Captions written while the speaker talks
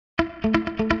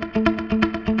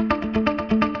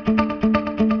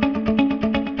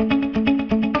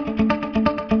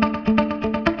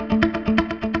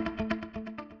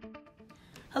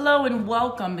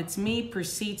welcome. It's me,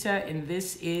 Persita, and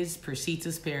this is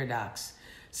Persita's Paradox.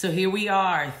 So here we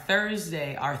are,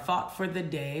 Thursday. Our thought for the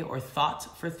day, or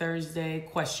thought for Thursday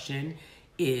question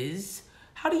is,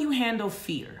 how do you handle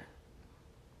fear?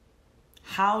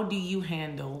 How do you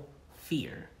handle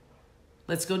fear?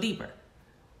 Let's go deeper.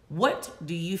 What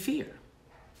do you fear?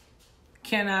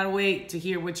 Cannot wait to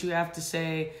hear what you have to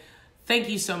say. Thank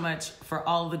you so much for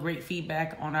all the great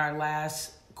feedback on our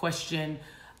last question,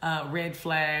 red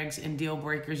flags and deal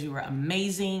breakers. You were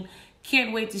amazing.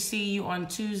 Can't wait to see you on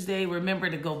Tuesday. Remember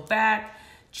to go back,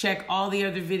 check all the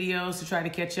other videos to try to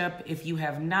catch up if you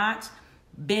have not.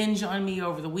 Binge on me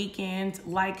over the weekend.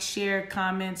 Like, share,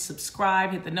 comment,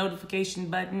 subscribe, hit the notification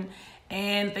button.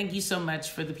 And thank you so much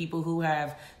for the people who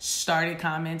have started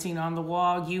commenting on the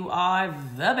wall. You are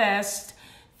the best.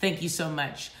 Thank you so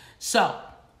much. So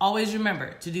always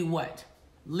remember to do what?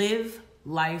 Live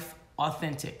life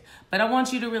authentic. But I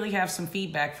want you to really have some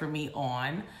feedback for me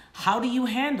on how do you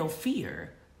handle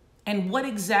fear and what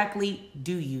exactly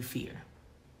do you fear?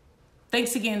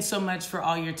 Thanks again so much for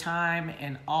all your time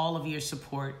and all of your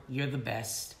support. You're the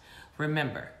best.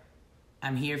 Remember,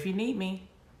 I'm here if you need me.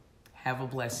 Have a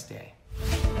blessed day.